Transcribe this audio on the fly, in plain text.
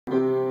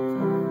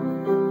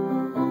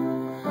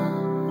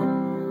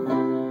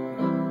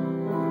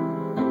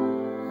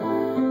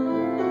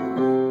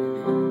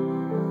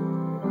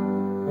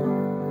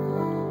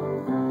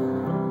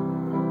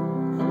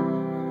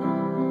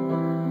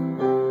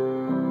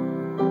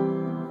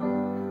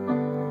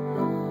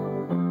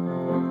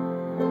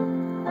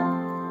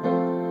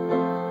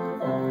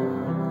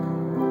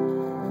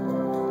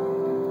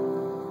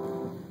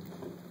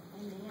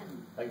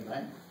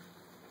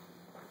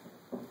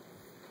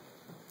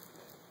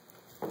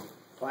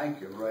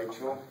Thank you,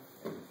 Rachel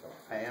and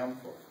Pam,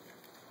 for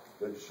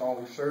good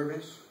song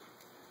service.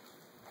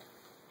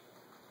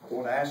 I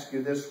want to ask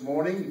you this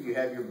morning, if you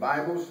have your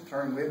Bibles, to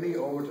turn with me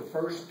over to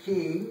 1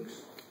 Kings.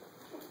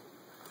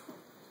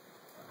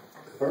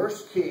 1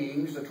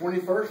 Kings, the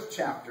 21st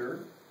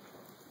chapter.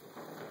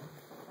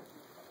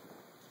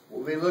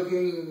 We'll be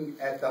looking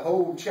at the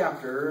whole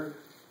chapter,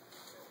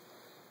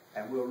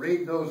 and we'll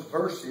read those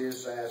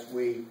verses as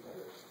we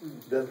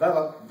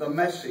develop the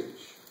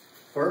message.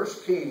 1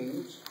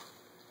 Kings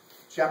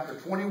chapter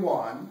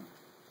 21,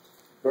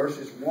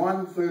 verses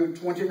 1 through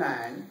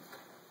 29,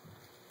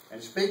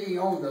 and speaking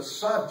on the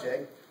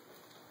subject,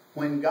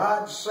 when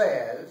God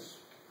says,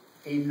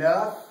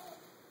 enough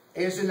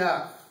is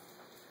enough.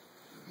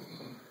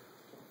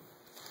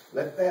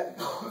 Let that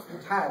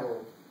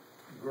title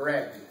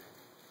grab you.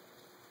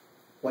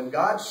 When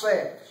God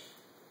says,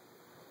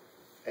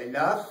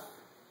 enough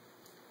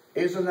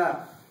is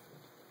enough.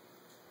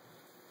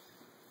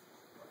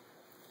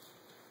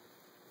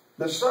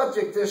 The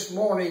subject this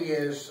morning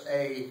is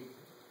I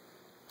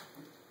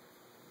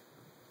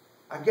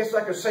guess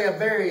I could say, a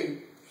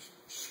very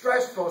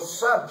stressful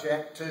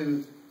subject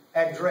to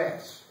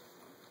address.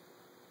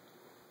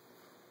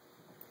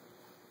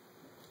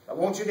 I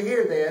want you to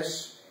hear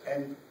this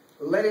and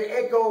let it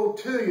echo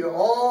to you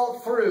all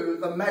through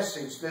the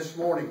message this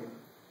morning.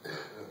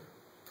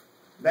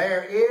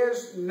 There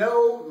is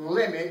no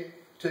limit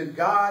to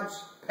God's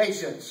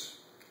patience.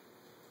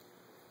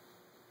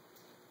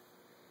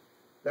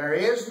 There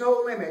is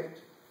no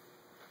limit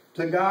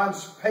to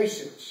God's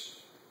patience.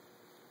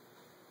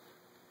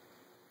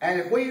 And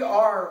if we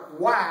are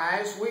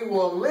wise, we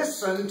will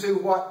listen to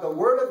what the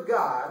Word of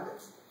God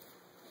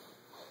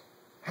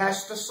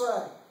has to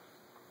say.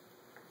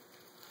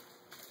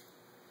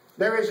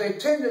 There is a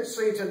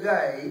tendency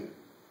today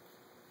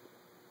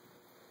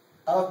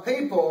of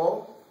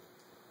people,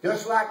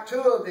 just like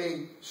two of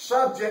the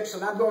subjects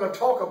that I'm going to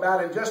talk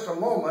about in just a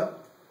moment,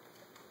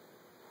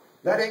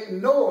 that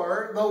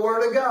ignore the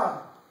Word of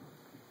God.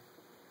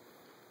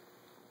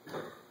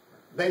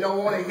 They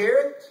don't want to hear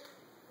it.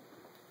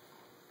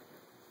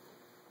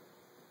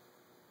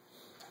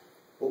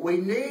 But we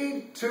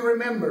need to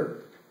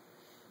remember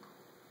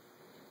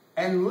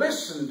and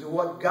listen to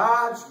what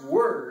God's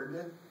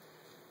Word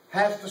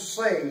has to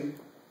say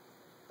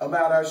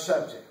about our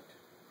subject.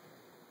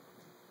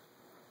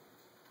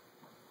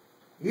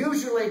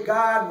 Usually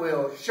God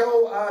will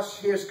show us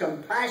His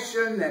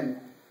compassion and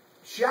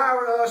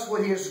shower us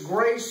with His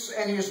grace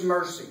and His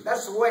mercy.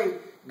 That's the way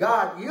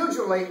God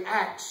usually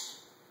acts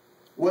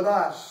with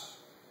us.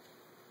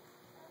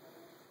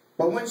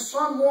 But when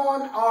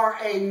someone or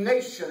a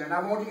nation, and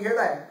I want you to hear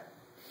that,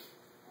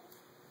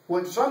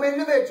 when some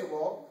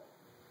individual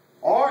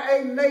or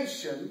a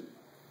nation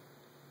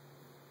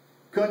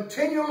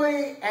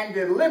continually and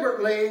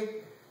deliberately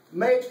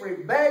makes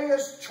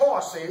rebellious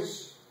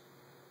choices,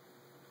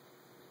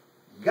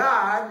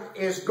 God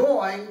is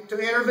going to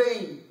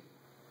intervene.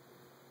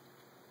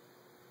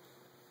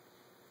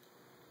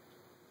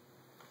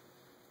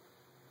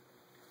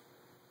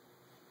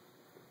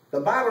 The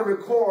Bible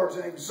records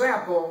an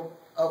example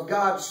of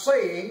God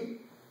saying,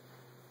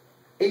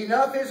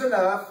 enough is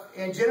enough,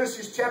 in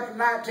Genesis chapter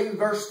 19,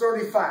 verse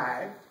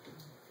 35. It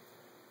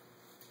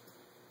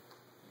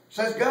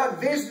says, God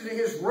visited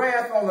His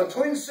wrath on the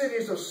twin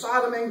cities of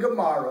Sodom and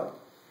Gomorrah,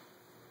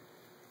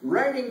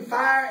 raining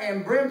fire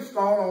and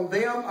brimstone on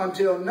them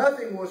until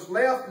nothing was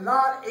left,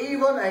 not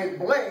even a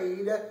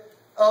blade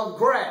of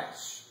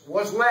grass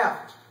was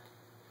left.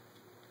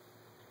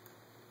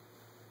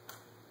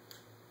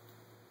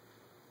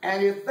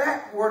 And if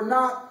that were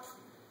not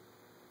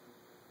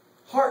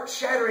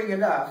heart-shattering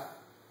enough,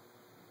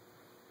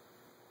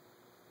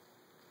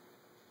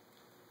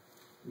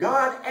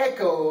 God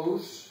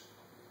echoes,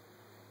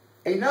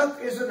 enough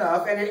is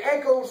enough, and it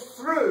echoes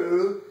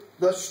through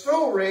the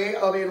story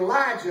of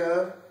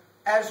Elijah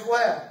as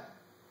well.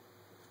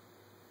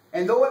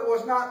 And though it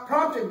was not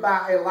prompted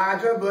by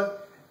Elijah,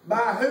 but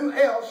by who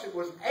else? It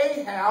was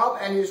Ahab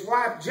and his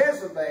wife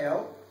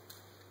Jezebel.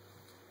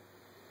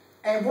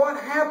 And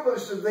what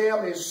happens to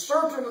them is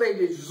certainly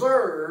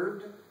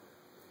deserved,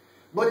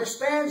 but it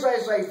stands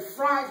as a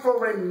frightful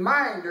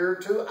reminder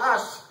to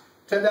us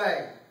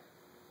today.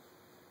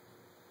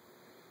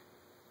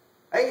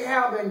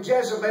 Ahab and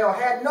Jezebel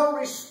had no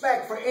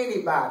respect for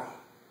anybody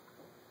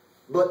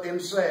but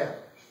themselves.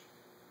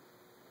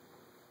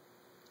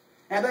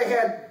 And they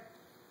had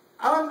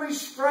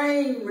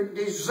unrestrained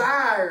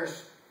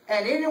desires,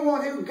 and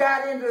anyone who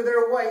got into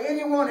their way,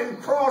 anyone who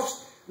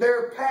crossed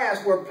their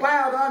paths were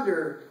plowed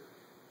under.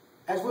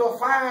 As we'll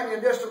find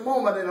in just a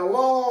moment, in a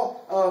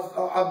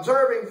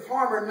law-observing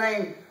farmer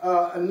named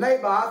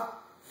Naboth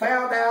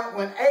found out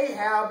when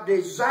Ahab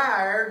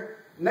desired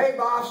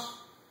Naboth's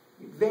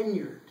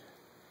vineyard.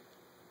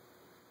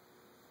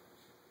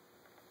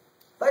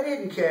 They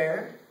didn't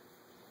care.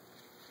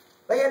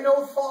 They had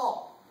no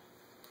thought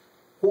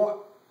what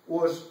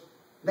was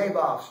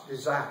Naboth's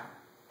desire.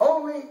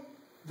 Only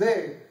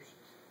theirs.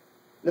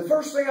 The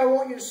first thing I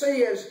want you to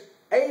see is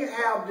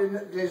Ahab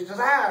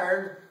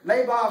desired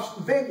Naboth's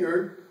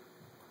vineyard,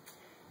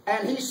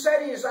 And he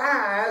set his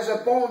eyes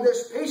upon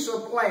this piece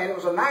of land. It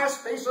was a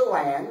nice piece of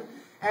land,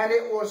 and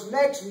it was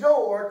next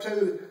door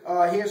to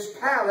his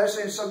palace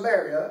in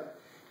Samaria.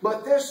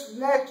 But this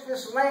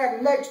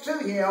land next to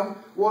him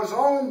was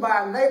owned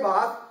by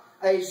Naboth,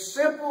 a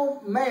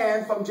simple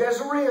man from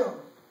Jezreel.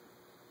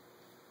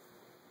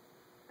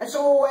 And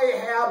so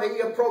Ahab, he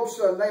approached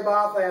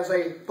Naboth as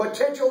a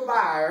potential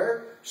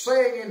buyer,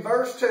 saying in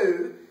verse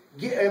 2,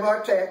 in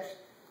our text,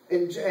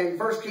 in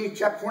 1 Kings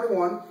chapter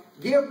 21,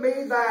 "Give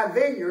me thy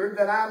vineyard,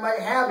 that I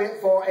may have it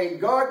for a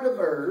garden of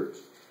herbs,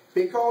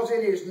 because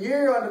it is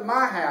near unto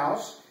my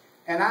house,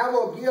 and I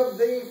will give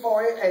thee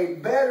for it a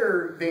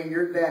better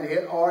vineyard than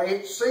it, or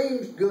it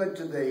seems good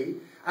to thee.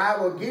 I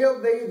will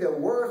give thee the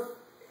worth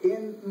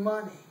in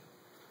money."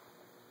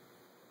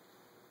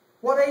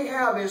 What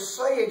Ahab is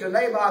saying to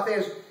Naboth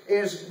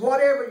is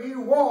whatever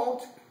you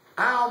want,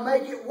 I'll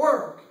make it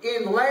work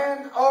in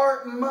land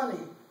or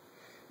money.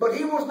 But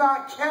he was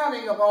not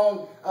counting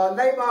upon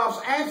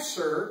Naboth's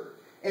answer.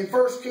 In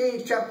 1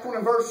 Kings chapter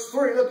 20 verse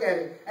 3, look at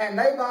it. "And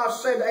Naboth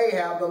said to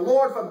Ahab, The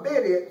Lord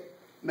forbid it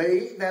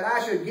me, that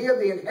I should give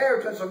the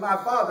inheritance of my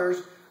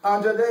fathers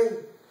unto thee."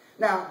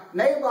 Now,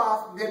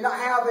 Naboth did not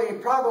have any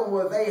problem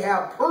with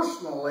Ahab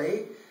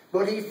personally,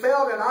 but he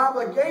felt an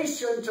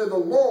obligation to the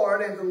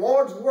Lord and the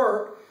Lord's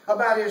work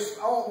about his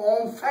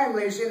own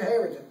family's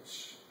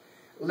inheritance.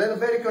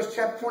 Leviticus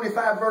chapter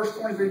 25 verse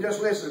 23,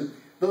 just listen.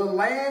 "The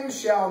land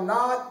shall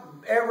not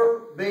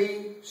ever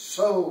be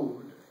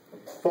sold,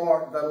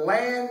 for the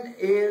land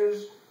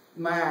is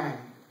mine."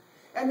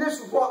 And this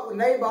is what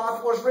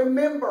Naboth was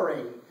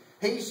remembering.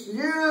 He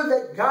knew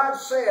that God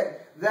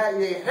said that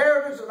the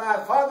inheritance of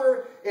thy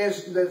father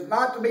is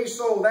not to be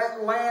sold.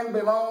 That land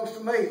belongs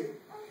to me.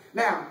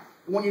 Now,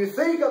 when you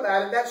think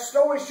about it, that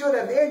story should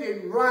have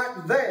ended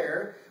right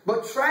there,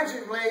 but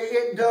tragically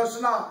it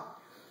does not.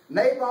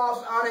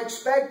 Naboth's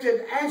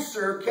unexpected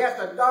answer cast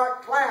a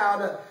dark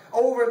cloud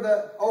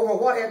over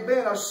what had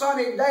been a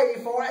sunny day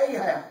for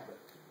Ahab.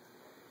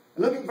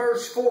 Look at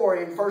verse 4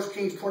 in 1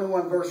 Kings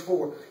 21 verse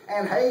 4.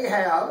 "And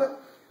Ahab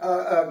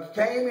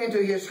came into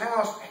his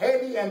house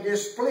heavy and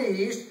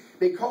displeased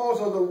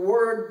because of the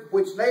word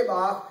which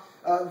Naboth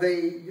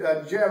the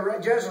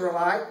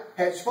Jezreelite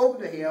had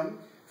spoken to him.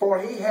 For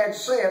he had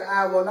said,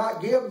 I will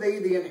not give thee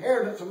the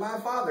inheritance of my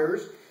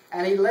fathers.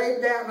 And he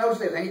laid down," notice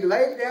this, "and he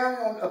laid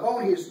down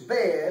upon his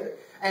bed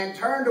and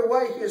turned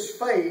away his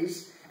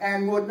face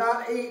and would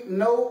not eat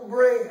no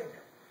bread."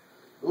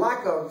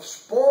 Like a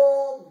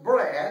spoiled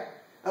brat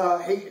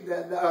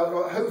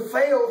who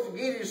fails to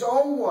get his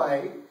own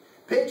way,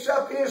 picks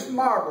up his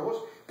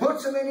marbles,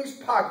 puts them in his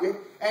pocket,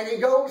 and he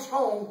goes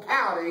home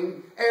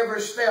pouting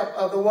every step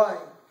of the way.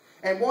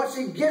 And once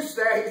he gets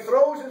there, he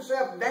throws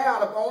himself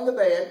down upon the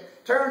bed,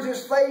 turns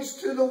his face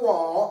to the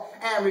wall,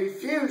 and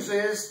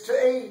refuses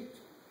to eat.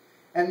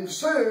 And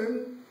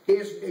soon, he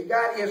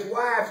got his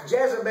wife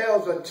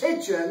Jezebel's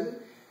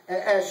attention.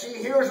 As she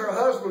hears her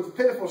husband's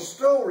pitiful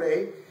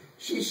story,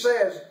 she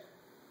says,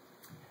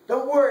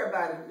 "Don't worry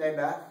about it,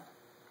 Naboth.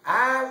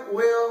 I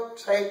will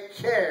take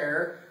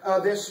care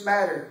of this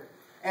matter."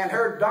 And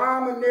her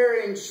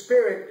domineering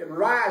spirit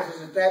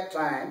rises at that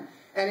time.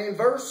 And in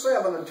verse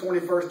 7 of the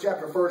 21st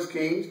chapter of 1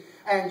 Kings,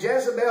 "And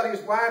Jezebel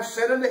his wife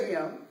said unto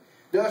him,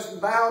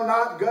 Dost thou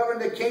not govern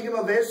the kingdom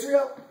of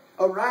Israel?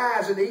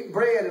 Arise and eat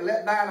bread, and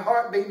let thine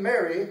heart be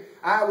merry.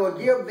 I will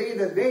give thee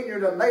the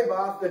vineyard of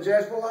Naboth the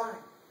Jezreelite."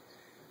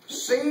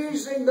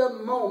 Seizing the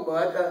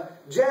moment,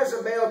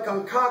 Jezebel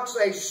concocts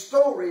a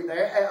story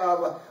there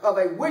of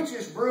a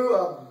witch's brew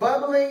of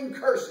bubbling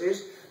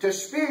curses to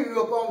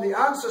spew upon the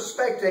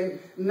unsuspecting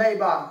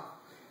Naboth.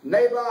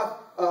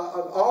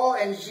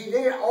 And she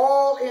did it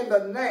all in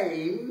the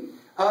name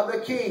of the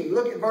king.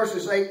 Look at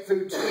verses 8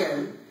 through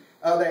 10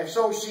 there.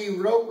 "So she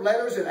wrote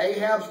letters in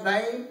Ahab's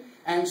name,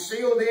 and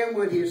sealed them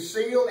with his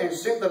seal, and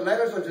sent the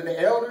letters unto the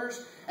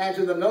elders and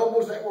to the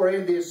nobles that were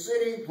in this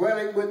city,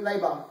 dwelling with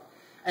Naboth.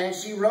 And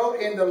she wrote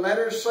in the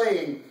letters,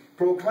 saying,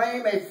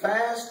 Proclaim a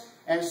fast,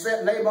 and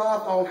set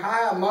Naboth on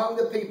high among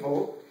the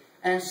people,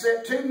 and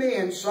set 2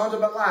 men, sons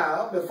of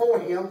Belial, before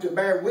him to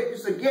bear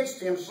witness against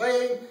him,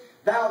 saying,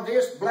 Thou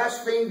didst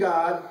blaspheme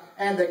God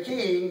and the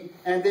king,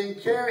 and then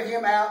carry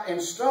him out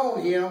and stone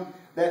him,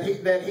 that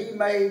he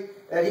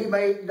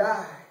may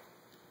die."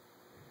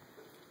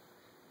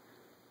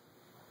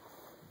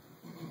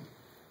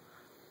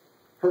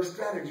 Her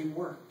strategy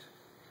worked.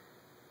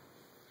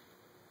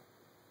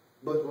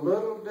 But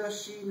little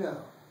does she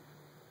know,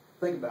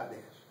 think about this,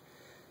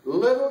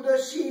 little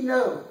does she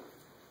know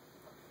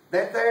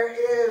that there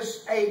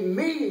is a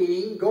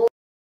meeting going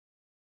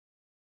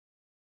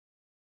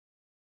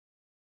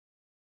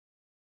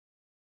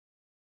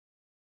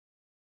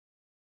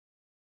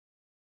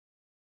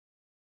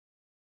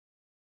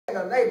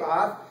on.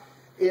 Naboth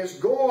is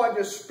going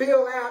to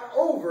spill out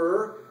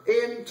over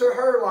into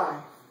her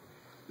life.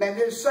 And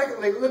then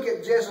secondly, look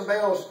at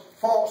Jezebel's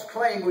false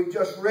claim we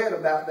just read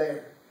about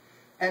there.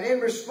 And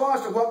in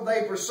response to what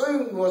they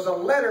presumed was a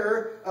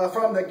letter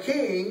from the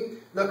king,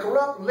 the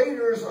corrupt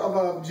leaders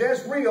of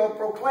Jezreel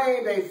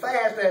proclaimed a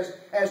fast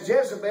as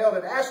Jezebel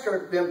had asked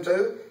them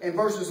to in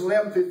verses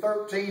 11 through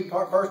 13,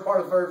 first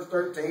part of verse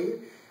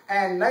 13.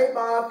 And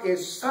Naboth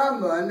is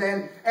summoned,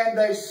 and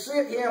they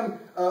sit him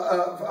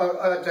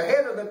at the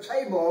head of the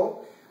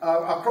table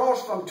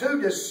across from two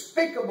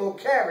despicable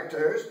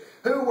characters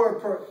who were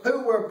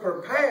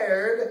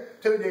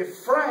prepared to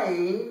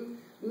defame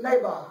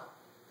Naboth.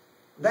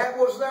 That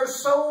was their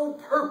sole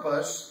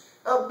purpose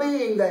of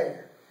being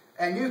there.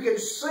 And you can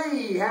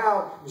see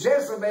how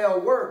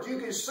Jezebel worked. You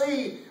can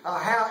see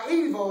how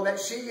evil that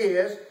she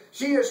is.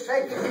 She has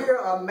taken here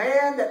a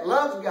man that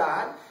loves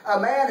God, a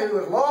man who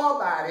is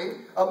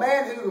law-abiding, a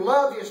man who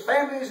loved his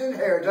family's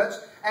inheritance,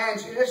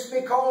 and just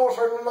because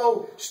her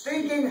little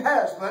stinking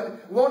husband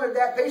wanted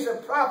that piece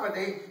of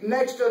property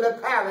next to the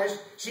palace,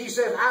 she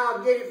says,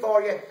 I'll get it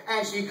for you.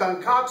 And she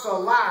concocts a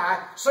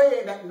lie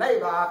saying that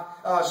Naboth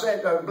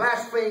said to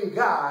blaspheme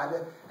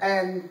God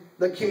and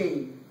the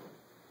king.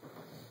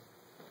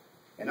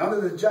 And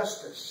under the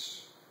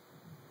justice,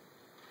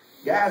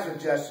 guys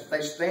of justice,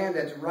 they stand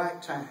at the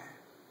right time.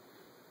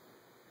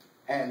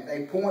 And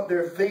they point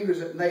their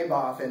fingers at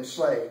Naboth and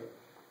say,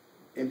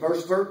 in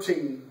verse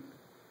 13,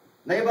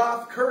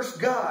 Naboth cursed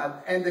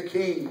God and the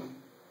king.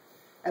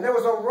 And there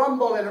was a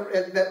rumble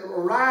that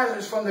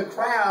arises from the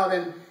crowd,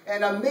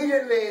 and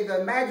immediately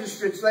the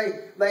magistrates,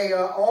 they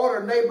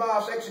ordered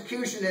Naboth's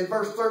execution in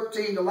verse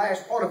 13, the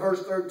last part of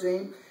verse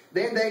 13.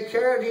 Then they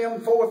carried him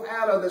forth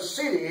out of the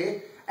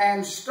city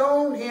and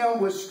stoned him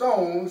with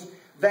stones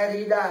that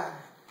he died.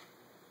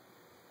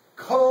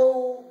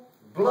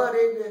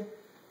 Cold-blooded,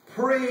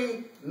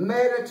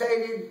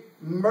 premeditated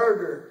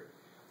murder.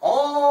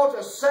 All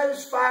to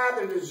satisfy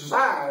the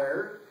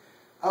desire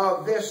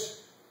of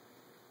this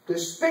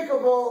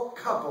despicable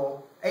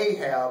couple,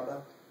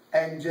 Ahab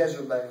and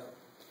Jezebel.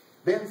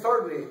 Then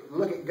thirdly,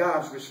 look at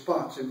God's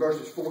response in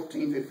verses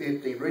 14 through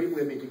 15. Read it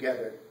with me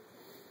together.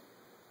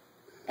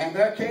 And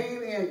there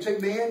came in 2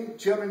 men,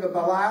 children of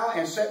Belial,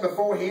 and sat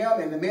before him,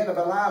 and the men of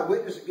Belial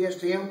witnessed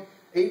against him,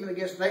 even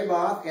against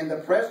Naboth, in the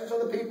presence of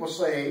the people,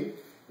 saying,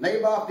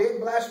 Naboth did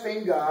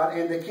blaspheme God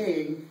and the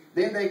king.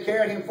 Then they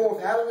carried him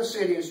forth out of the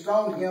city and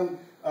stoned him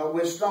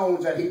with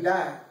stones that he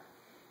died.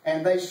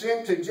 And they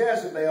sent to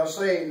Jezebel,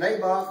 saying,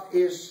 Naboth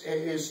is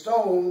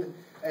stoned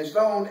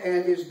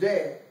and is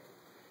dead.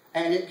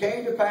 And it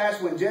came to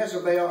pass when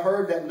Jezebel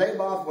heard that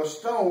Naboth was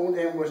stoned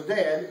and was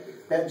dead,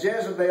 that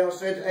Jezebel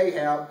said to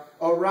Ahab,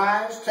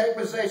 Arise, take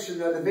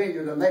possession of the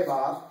vineyard of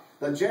Naboth,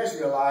 the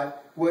Jezreelite,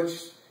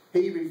 which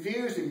he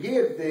refused to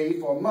give thee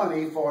for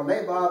money, for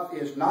Naboth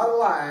is not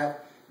alive,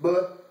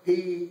 but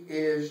he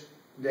is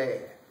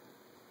dead.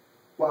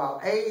 While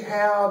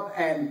Ahab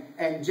and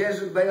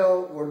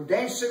Jezebel were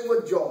dancing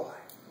with joy,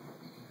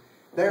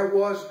 there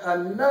was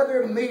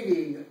another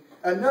meeting,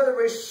 another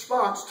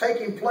response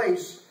taking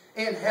place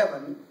in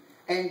heaven,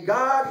 and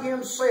God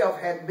himself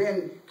had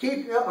been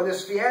keeping up with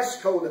this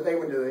fiasco that they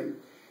were doing,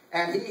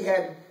 and he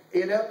had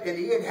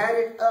had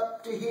it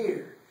up to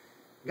here.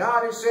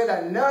 God had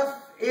said,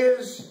 enough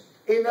is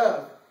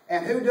enough.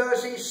 And who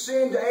does he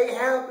send to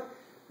Ahab?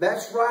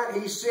 That's right,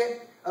 he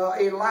sent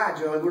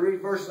Elijah. And we'll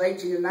read verses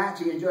 18 and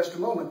 19 in just a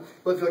moment.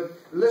 But if you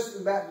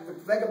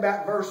think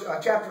about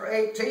chapter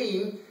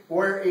 18,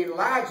 where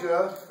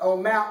Elijah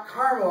on Mount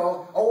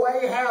Carmel,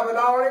 Ahab had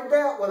already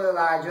dealt with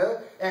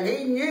Elijah, and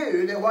he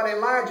knew that what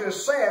Elijah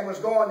said was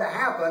going to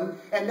happen,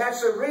 and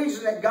that's the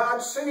reason that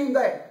God sent him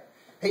there.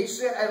 He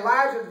sent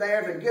Elijah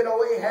there to get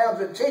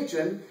Ahab's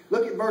attention.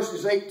 Look at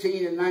verses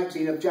 18 and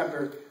 19 of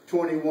chapter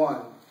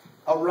 21.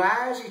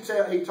 Arise, he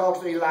talks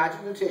to Elijah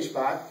the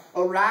Tishbite.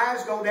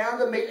 Arise, go down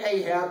to meet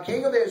Ahab,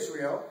 king of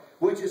Israel,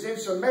 which is in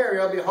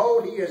Samaria.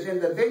 Behold, he is in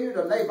the vineyard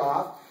of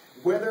Naboth,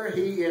 whither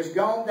he is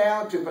gone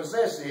down to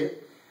possess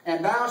it.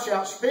 And thou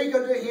shalt speak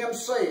unto him,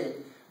 saying,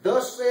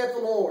 Thus saith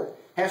the Lord,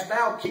 Hast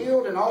thou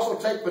killed and also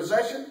take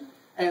possession?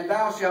 And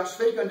thou shalt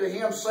speak unto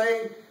him,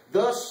 saying,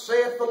 Thus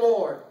saith the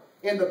Lord,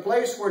 In the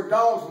place where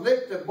dogs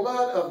lick the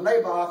blood of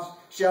Naboth,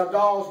 shall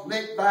dogs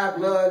lick thy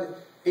blood,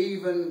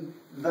 even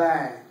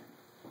thine.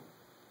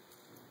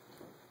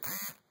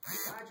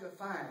 Elijah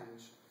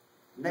finds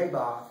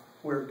Naboth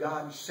where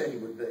God said he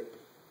would be.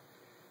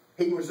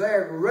 He was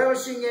there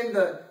relishing in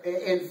the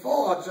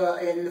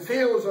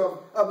fields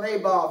of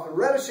Naboth,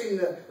 relishing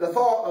the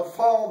thought of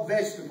fall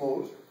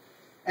vegetables.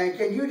 And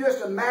can you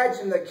just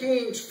imagine the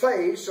king's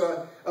face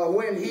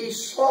when he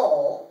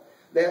saw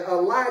that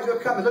Elijah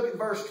coming? Look at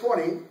verse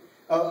 20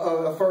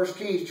 of 1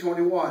 Kings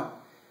 21.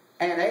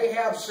 And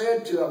Ahab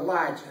said to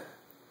Elijah,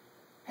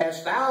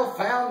 Hast thou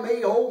found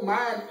me, O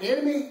mine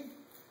enemy?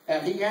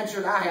 And he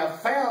answered, I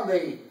have found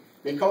thee,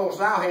 because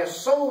thou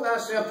hast sold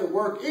thyself to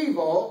work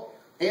evil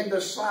in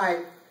the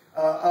sight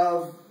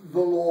of the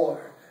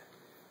Lord.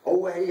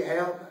 Oh,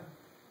 Ahab,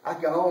 I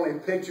can only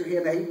picture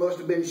him. He must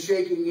have been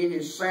shaking in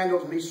his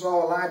sandals when he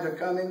saw Elijah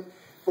coming.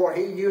 For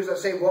he knew, as I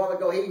said a while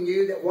ago, he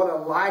knew that what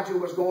Elijah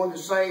was going to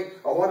say,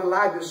 or what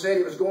Elijah said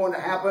it was going to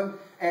happen.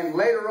 And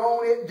later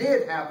on it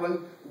did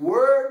happen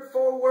word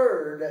for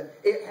word,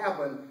 it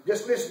happened.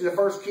 Just listen to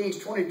 1 Kings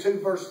 22,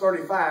 verse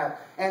 35.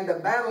 And the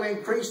battle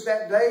increased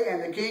that day,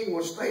 and the king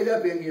was stayed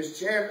up in his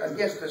chariot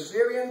against the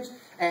Syrians,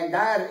 and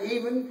died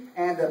even,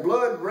 and the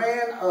blood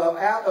ran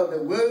out of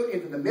the wound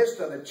into the midst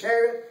of the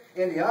chariot.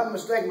 In the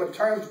unmistakable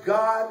terms,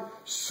 God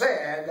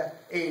said,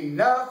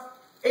 enough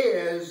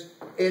is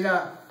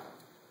enough.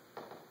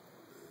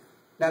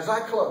 Now, as I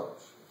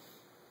close,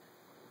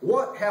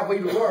 what have we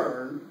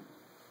learned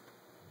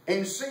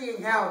in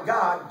seeing how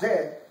God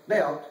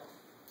dealt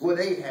with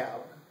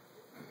Ahab?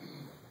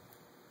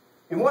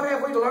 And what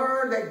have we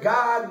learned that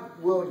God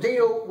will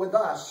deal with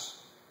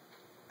us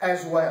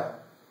as well?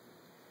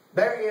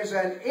 There is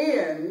an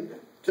end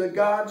to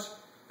God's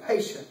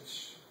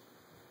patience.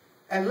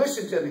 And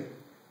listen to me.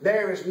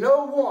 There is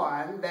no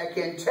one that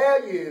can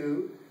tell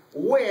you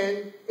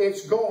when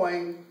it's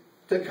going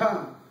to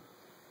come.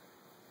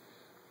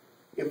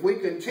 If we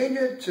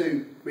continue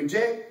to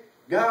reject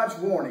God's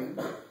warning,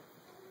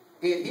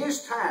 in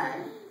His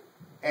time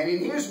and in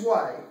His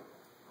way,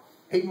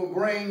 He will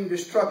bring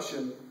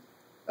destruction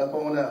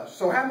upon us.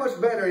 So how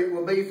much better it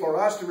will be for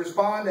us to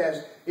respond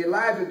as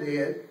Elijah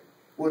did,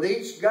 with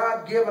each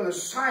God-given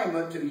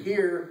assignment to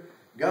hear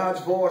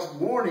God's voice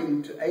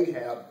warning to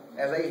Ahab,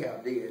 as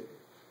Ahab did.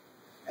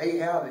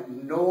 Ahab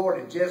ignored,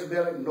 and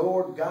Jezebel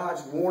ignored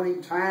God's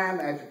warning time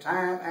after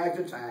time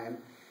after time.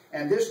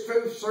 And this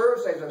truth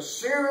serves as a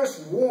serious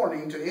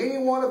warning to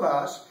any one of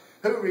us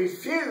who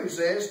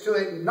refuses to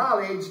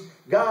acknowledge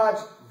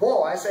God's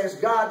voice as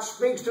God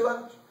speaks to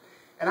us.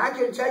 And I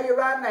can tell you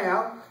right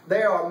now,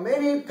 there are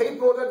many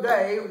people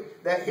today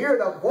that hear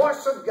the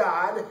voice of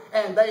God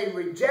and they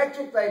reject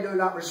it. They do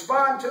not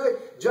respond to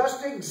it,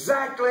 just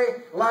exactly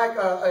like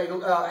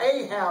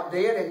Ahab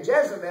did and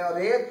Jezebel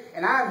did.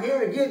 And I'm here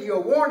to give you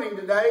a warning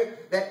today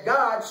that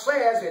God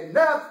says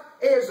enough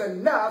is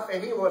enough,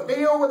 and He will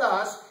deal with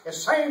us the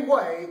same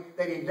way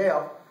that He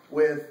dealt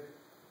with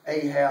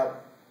Ahab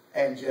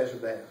and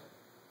Jezebel.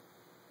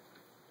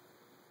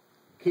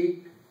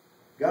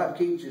 God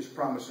keeps His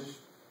promises,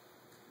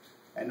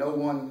 and no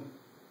one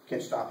can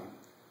stop Him.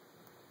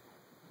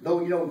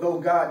 Though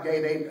God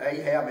gave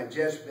Ahab and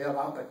Jezebel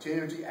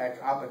opportunity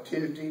after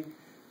opportunity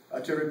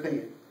to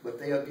repent, but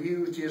they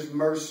abused His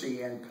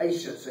mercy and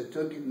patience and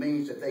took it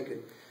means that they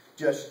could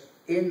just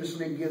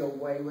endlessly get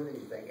away with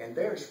anything. And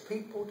there's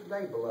people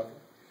today, beloved,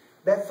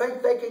 that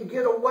think they can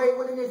get away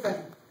with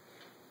anything.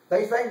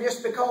 They think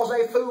just because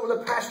they fool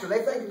the pastor, they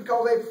think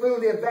because they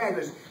fool the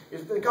evangelist,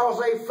 it's because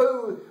they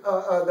fool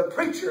the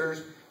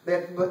preachers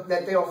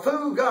that they'll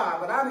fool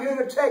God. But I'm here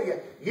to tell you,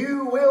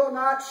 you will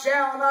not,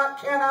 shall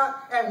not,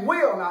 cannot, and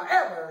will not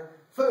ever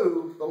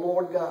fool the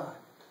Lord God.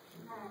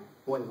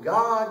 When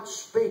God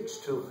speaks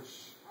to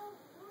us,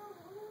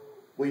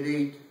 we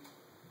need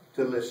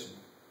to listen.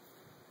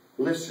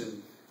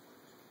 Listen.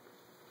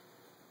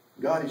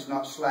 God is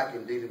not slack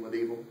in dealing with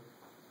evil.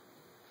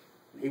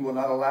 He will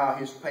not allow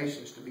His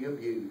patience to be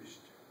abused.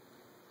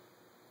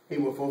 He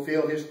will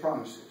fulfill His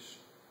promises,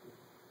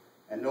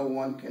 and no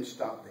one can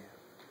stop them.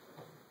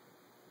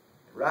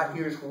 Right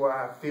here is where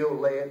I feel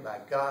led by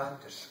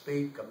God to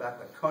speak about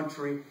the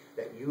country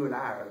that you and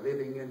I are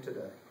living in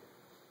today.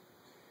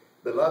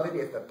 Beloved,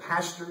 if the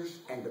pastors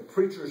and the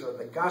preachers of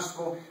the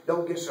gospel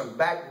don't get some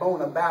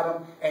backbone about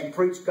them and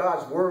preach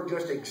God's word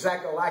just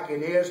exactly like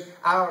it is,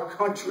 our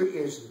country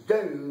is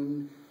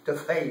doomed to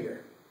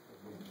failure.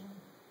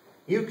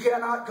 You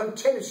cannot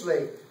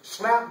continuously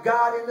slap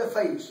God in the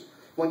face.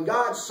 When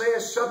God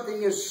says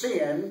something is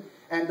sin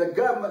and the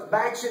government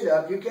backs it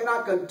up, you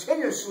cannot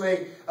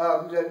continuously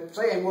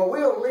saying, well,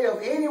 we'll live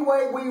any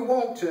way we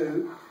want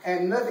to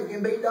and nothing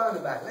can be done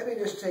about it. Let me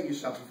just tell you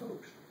something,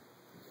 folks.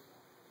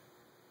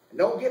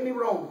 Don't get me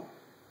wrong.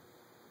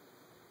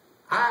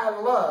 I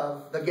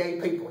love the gay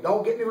people.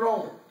 Don't get me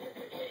wrong.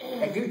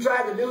 If you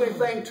tried to do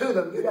anything to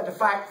them, you'd have to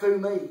fight through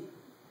me.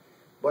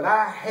 But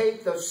I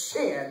hate the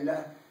sin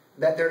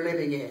that they're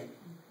living in.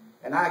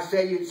 And I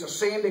say it's a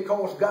sin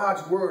because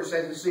God's word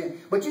says it's sin.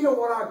 But you know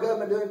what our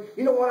government is doing?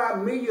 You know what our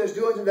media is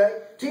doing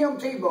today? Tim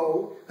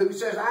Tebow, who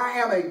says, I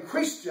am a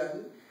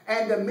Christian,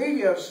 and the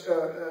media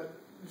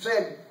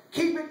said,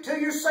 keep it to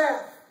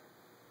yourself.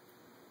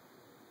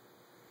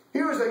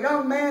 Here is a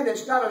young man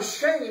that's not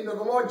ashamed of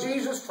the Lord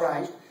Jesus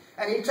Christ,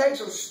 and he takes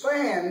a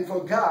stand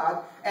for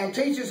God and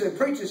teaches and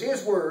preaches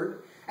His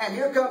word. And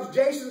here comes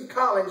Jason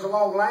Collins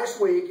along last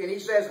week, and he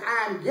says,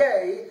 I'm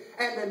gay,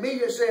 and the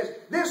media says,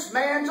 this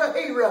man's a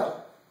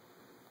hero.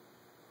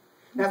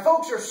 Now,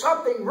 folks, there's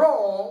something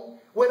wrong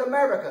with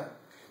America.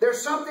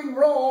 There's something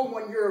wrong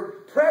when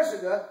your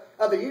president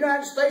of the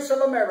United States of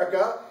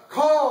America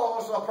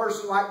calls a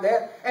person like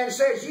that and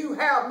says, you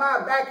have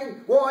my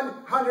backing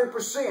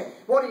 100%.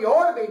 What he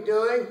ought to be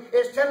doing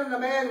is telling the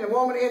man and the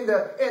woman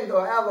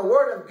out of the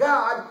Word of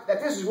God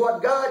that this is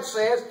what God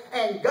says,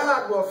 and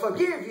God will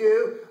forgive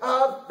you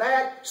of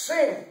that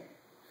sin.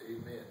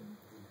 Amen.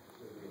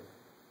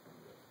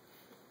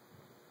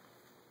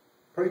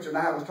 Preacher and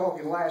I was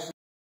talking last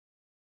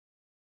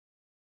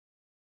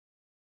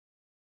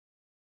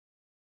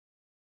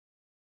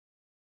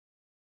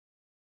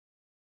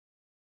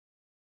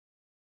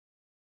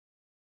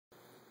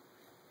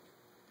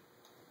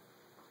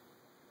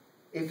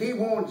if he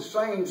wanted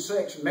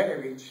same-sex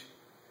marriage,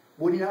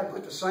 would he not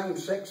put the same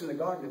sex in the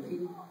Garden of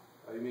Eden?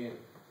 Amen.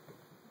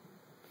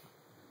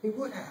 He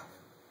would have.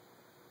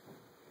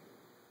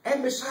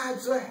 And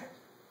besides that,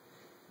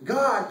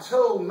 God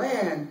told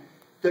man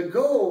to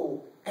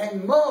go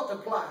and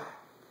multiply.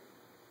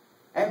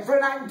 And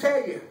friend, I can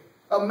tell you,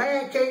 a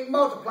man can't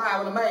multiply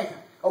with a man.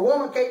 A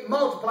woman can't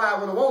multiply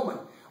with a woman.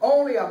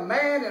 Only a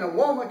man and a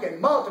woman can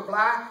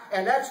multiply,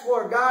 and that's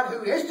where God,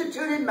 who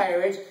instituted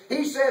marriage,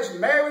 He says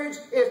marriage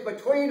is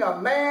between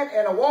a man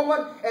and a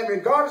woman, and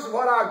regardless of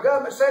what our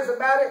government says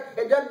about it,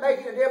 it doesn't make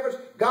any difference.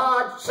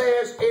 God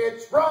says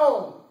it's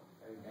wrong.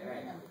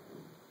 Amen.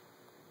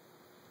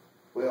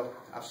 Well,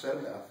 I've said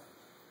enough.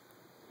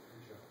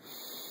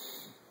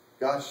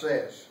 God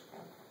says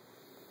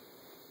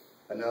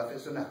enough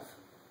is enough.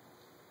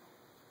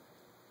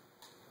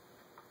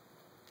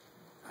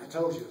 I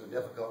told you it was a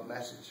difficult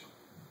message.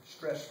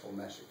 Stressful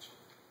message,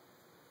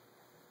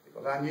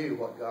 because I knew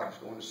what God was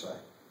going to say.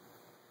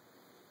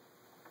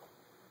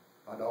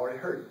 I'd already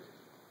heard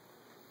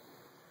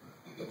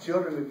it. The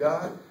children of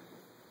God,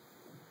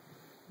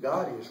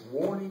 God is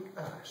warning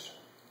us.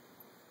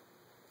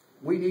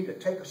 We need to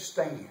take a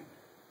stand.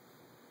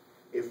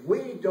 If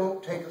we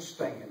don't take a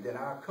stand, then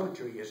our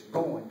country is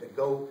going to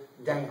go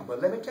down.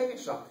 But let me tell you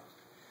something.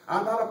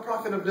 I'm not a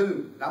prophet of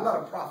doom. I'm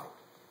not a prophet.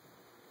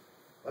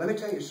 But let me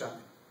tell you something.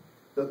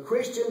 The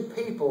Christian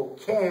people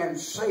can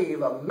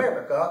save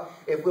America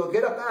if we'll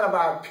get up out of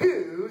our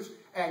pews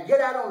and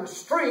get out on the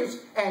streets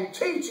and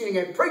teaching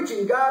and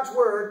preaching God's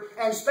Word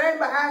and stand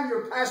behind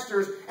your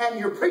pastors and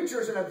your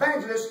preachers and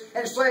evangelists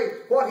and say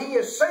what he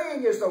is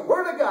saying is the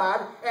Word of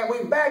God, and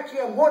we back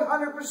him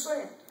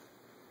 100%.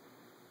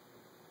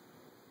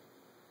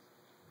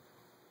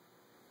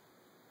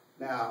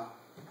 Now,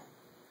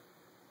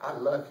 I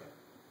love you.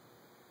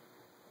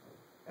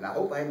 And I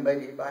hope I haven't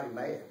made anybody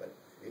mad, but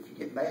if you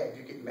get mad,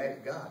 you get mad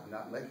at God,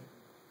 not me.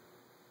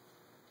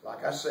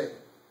 Like I said,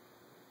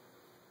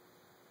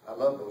 I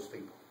love those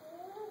people.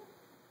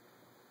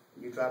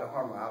 You try to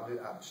harm them,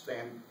 I'll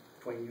stand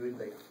between you and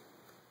them.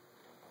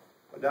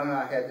 But Don and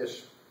I had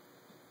this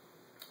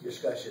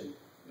discussion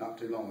not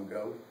too long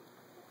ago.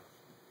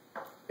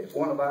 If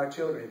one of our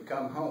children had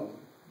come home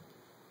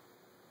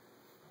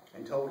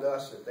and told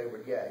us that they were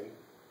gay,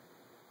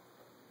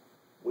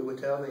 we would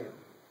tell them,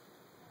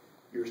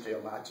 "You're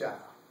still my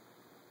child.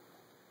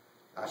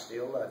 I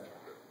still love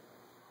you.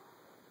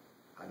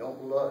 I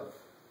don't love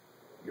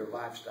your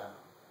lifestyle,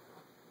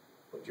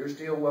 but you're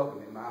still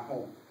welcome in my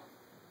home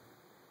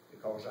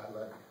because I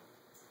love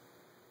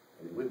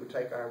you." And we would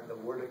take the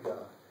Word of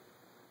God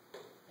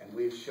and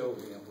we'd show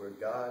them where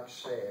God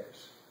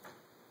says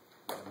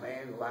a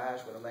man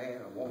lies with a man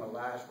and a woman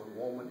lies with a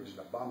woman is an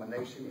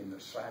abomination in the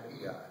sight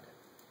of God.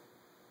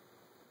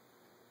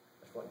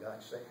 That's what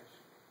God says.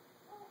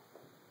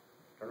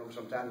 Turn over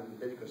sometime in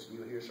Leviticus and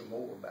you'll hear some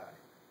more about it.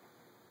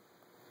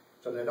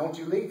 So now don't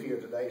you leave here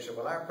today and say,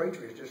 "Well, our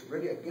preacher is just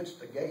really against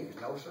the gays."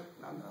 No, sir,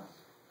 I'm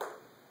not.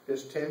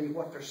 Just tell you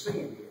what their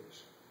sin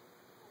is.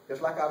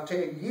 Just like I'll tell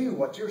you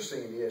what your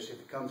sin is if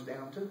it comes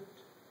down to it.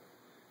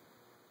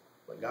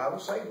 But God will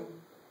save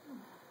them.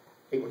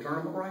 He will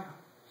turn them around.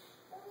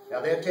 Now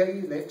they'll tell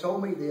you, and they've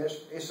told me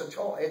this, it's a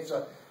choice.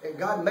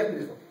 God made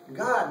this way.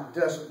 God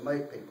doesn't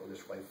make people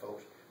this way,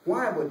 folks.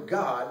 Why would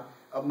God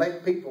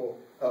make people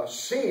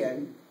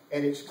sin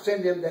and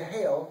send them to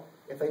hell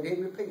if they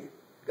didn't repent?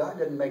 God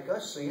doesn't make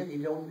us sin. He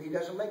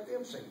doesn't make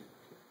them sin.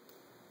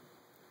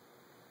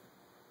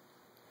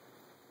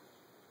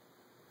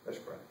 Let's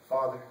pray.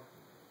 Father,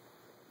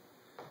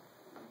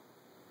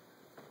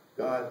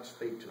 God,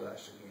 speak to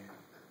us again.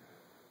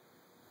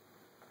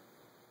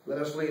 Let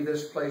us leave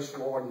this place,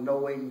 Lord,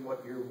 knowing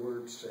what your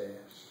word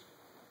says.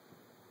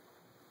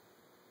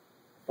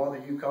 Father,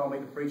 you called me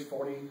to preach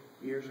 40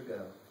 years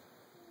ago.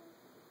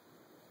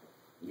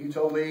 You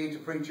told me to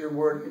preach your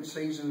word in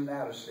season and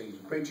out of season.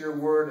 Preach your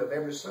word of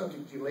every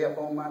subject you lay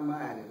upon my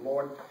mind. And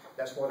Lord,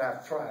 that's what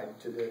I've tried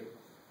to do.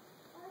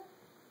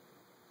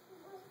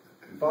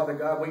 And Father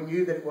God, we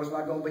knew that it was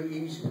not going to be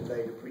easy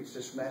today to preach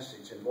this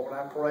message. And Lord,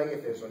 I pray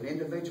if there's an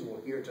individual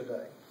here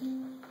today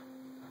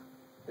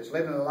that's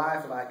living a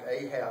life like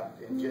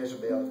Ahab and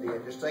Jezebel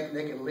did, just thinking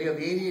they can live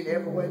any and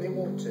every way they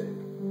want to,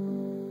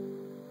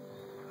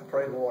 I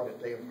pray, Lord, that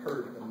they have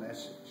heard the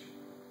message.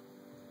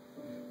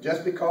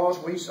 Just because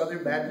we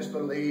Southern Baptists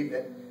believe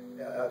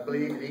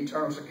in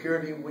eternal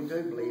security, we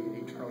do believe in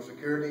eternal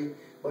security,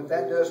 but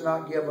that does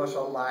not give us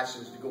a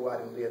license to go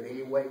out and live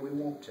any way we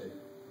want to.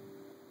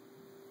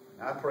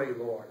 And I pray,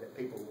 Lord, that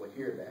people will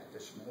hear that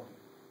this morning.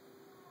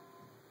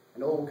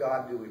 And oh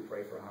God, do we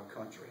pray for our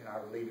country and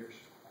our leaders.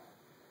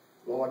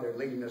 Lord, they're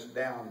leading us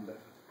down the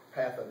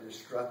path of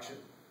destruction.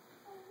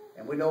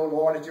 And we know,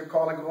 Lord, that you're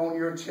calling upon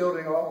your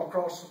children all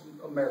across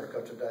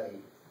America today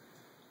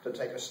to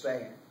take a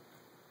stand.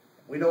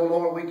 We know,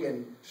 Lord, we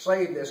can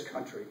save this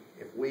country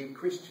if we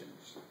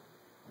Christians,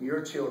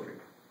 your children,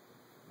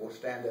 will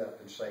stand up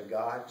and say,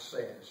 God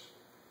says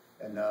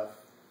enough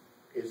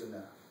is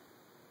enough.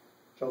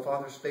 So,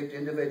 Father, speak to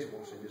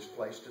individuals in this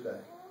place today.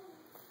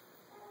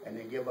 And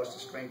then give us the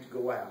strength to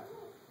go out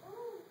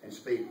and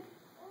speak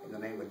in the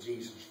name of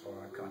Jesus for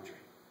our country.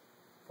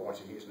 For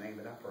it's in his name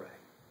that I pray.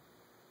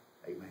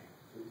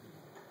 Amen.